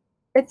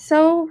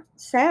so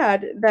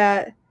sad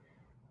that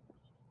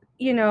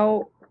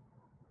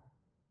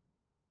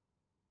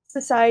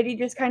society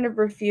just kind of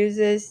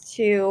refuses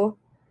to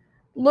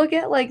look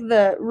at like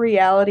the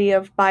reality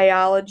of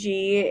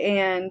biology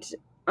and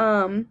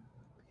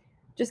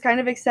just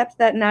kind of accept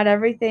that not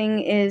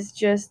everything is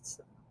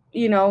just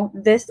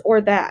this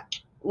or that.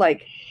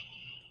 Like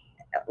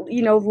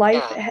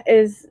life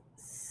is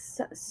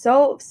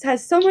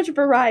has so much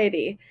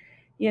variety.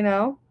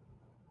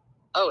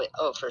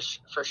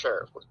 For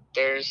sure.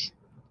 There's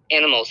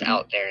animals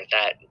out there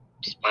that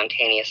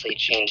spontaneously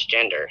change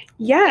gender.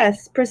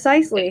 Yes,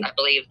 precisely. I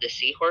believe the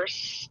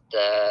seahorse,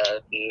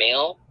 the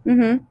male,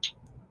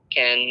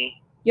 can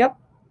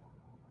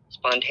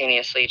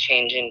spontaneously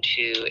change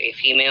into a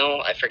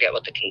female. I forget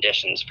what the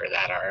conditions for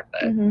that are,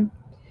 but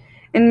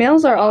and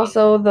males are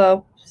also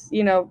the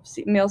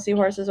male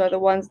seahorses are the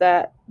ones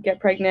that get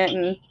pregnant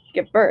and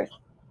give birth.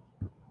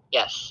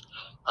 Yes.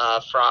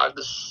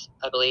 Frogs,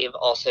 I believe,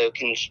 also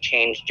can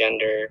change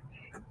gender.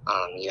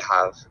 You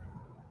have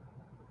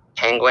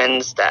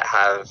penguins that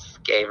have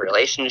gay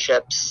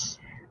relationships.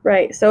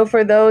 Right. So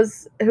for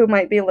those who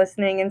might be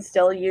listening and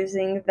still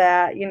using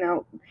that,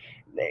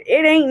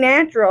 it ain't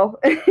natural.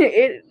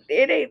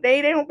 it ain't.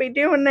 They don't be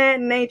doing that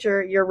in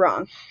nature. You're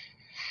wrong.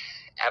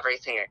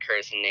 Everything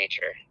occurs in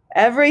nature.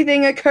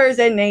 Everything occurs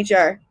in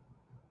nature.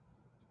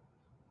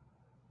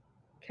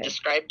 Okay.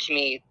 Describe to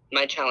me,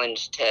 my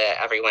challenge to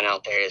everyone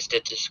out there is to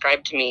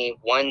describe to me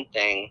one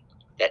thing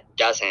that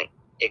doesn't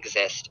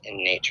exist in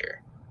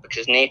nature.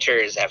 Because nature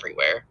is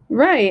everywhere.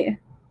 Right.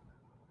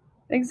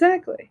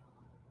 Exactly.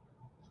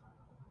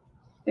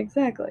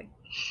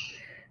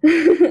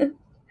 It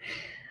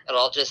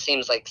all just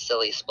seems like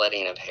silly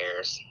splitting of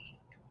hairs.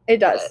 It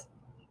does.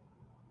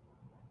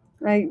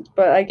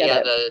 But I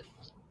get it.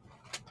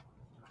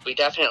 We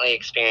definitely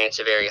experience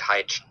a very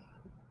high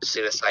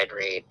suicide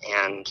rate,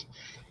 and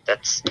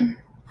that's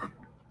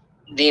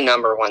the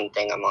number one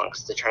thing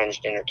amongst the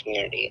transgender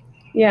community.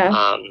 Yeah.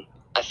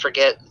 I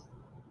forget.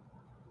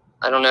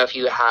 I don't know if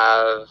you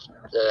have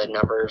the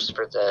numbers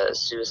for the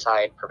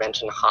suicide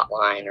prevention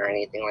hotline or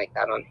anything like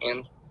that on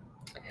hand.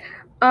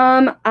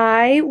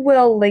 I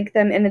will link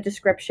them in the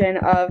description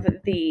of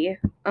the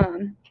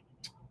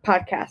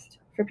podcast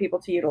for people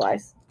to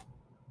utilize.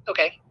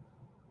 Okay.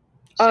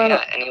 So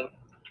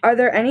are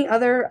there any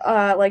other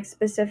like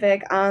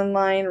specific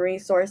online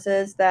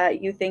resources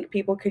that you think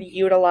people could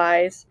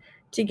utilize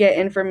to get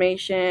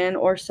information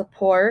or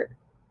support?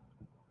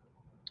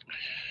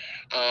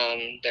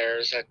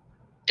 There's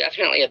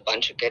definitely a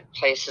bunch of good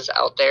places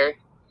out there.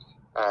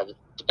 The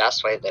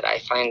best way that I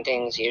find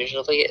things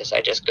usually is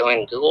I just go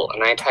in Google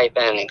and I type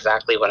in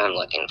exactly what I'm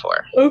looking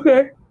for.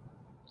 Okay.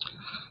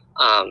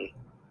 And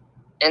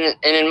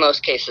in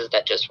most cases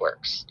that just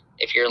works.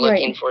 If you're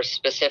looking for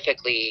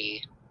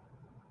specifically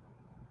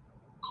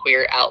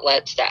queer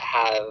outlets that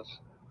have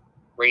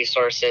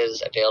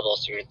resources available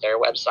through their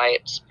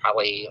websites,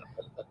 probably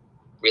a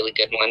really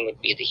good one would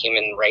be the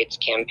Human Rights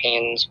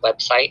Campaign's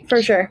website.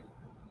 For sure.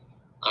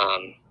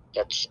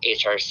 That's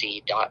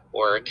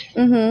hrc.org.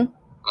 And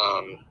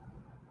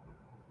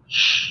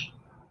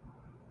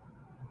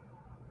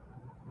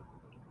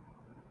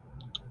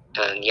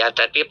yeah,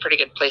 that'd be a pretty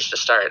good place to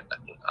start.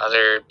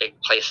 Other big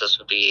places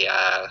would be,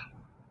 I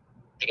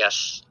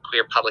guess,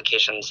 queer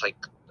publications like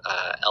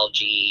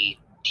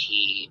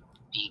LGBT.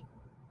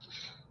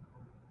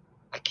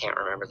 I can't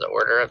remember the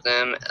order of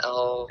them.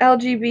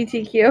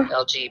 LGBTQ.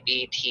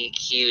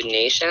 LGBTQ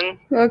Nation.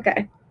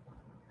 Okay.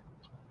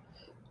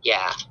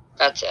 Yeah,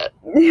 that's it.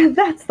 Yeah,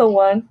 that's the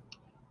one.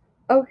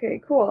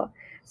 Okay, cool.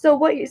 So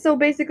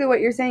basically what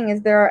you're saying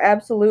is there are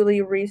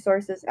absolutely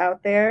resources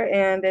out there,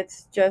 and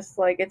it's just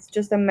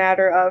a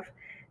matter of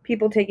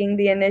people taking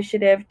the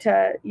initiative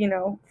to,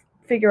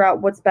 figure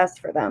out what's best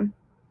for them.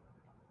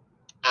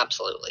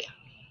 Absolutely.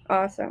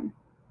 Awesome.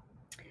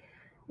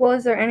 Well,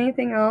 is there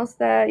anything else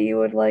that you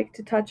would like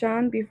to touch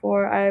on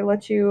before I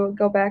let you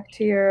go back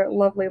to your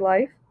lovely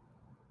life?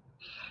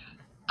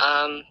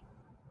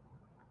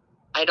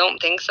 I don't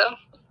think so.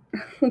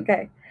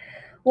 Okay.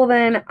 Well,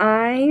 then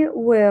I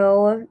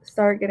will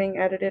start getting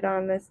edited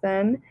on this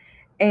then.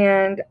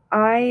 And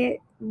I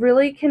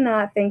really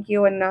cannot thank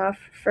you enough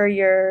for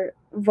your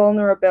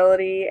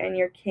vulnerability and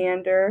your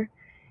candor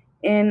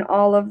in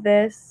all of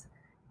this,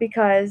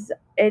 because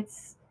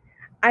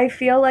I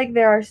feel like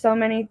there are so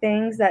many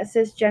things that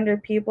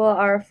cisgender people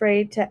are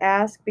afraid to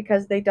ask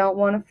because they don't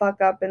want to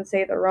fuck up and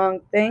say the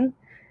wrong thing,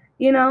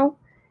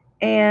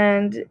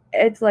 And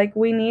it's like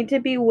we need to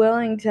be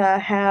willing to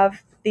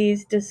have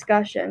these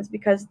discussions,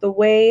 because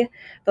the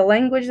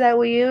language that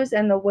we use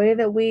and the way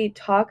that we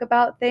talk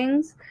about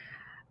things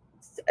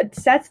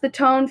sets the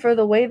tone for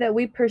the way that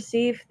we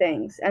perceive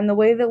things and the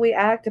way that we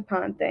act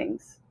upon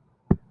things.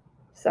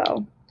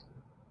 So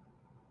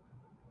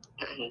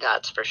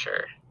that's for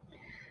sure.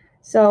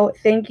 So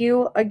thank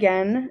you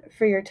again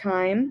for your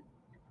time.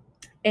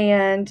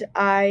 And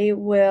I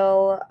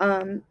will,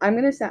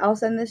 I'll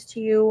send this to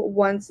you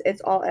once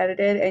it's all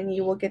edited, and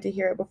you will get to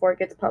hear it before it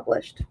gets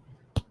published.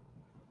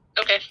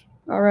 Okay.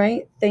 All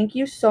right. Thank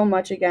you so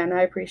much again.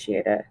 I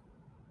appreciate it.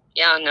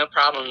 Yeah, no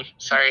problem.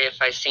 Sorry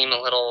if I seem a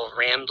little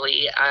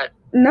rambly at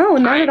No,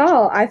 not at times.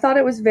 all. I thought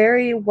it was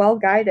very well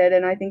guided,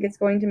 and I think it's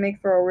going to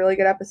make for a really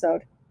good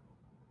episode.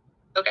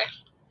 Okay.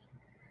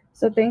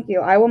 So thank you.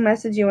 I will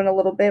message you in a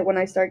little bit when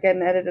I start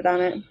getting edited on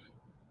it.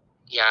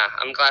 Yeah,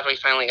 I'm glad we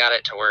finally got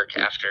it to work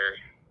after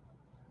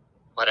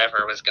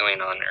whatever was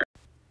going on.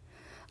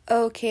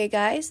 Okay,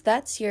 guys,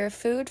 that's your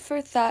food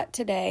for thought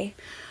today.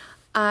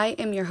 I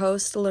am your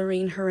host,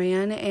 Lorene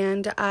Haran,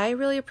 and I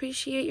really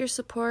appreciate your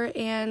support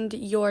and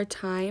your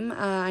time.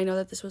 I know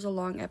that this was a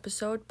long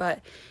episode,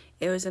 but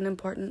it was an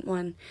important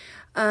one.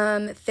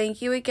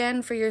 Thank you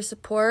again for your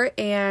support,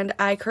 and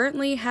I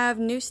currently have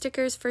new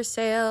stickers for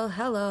sale.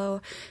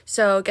 Hello.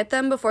 So get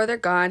them before they're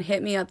gone.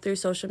 Hit me up through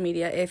social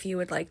media if you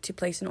would like to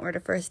place an order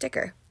for a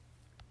sticker.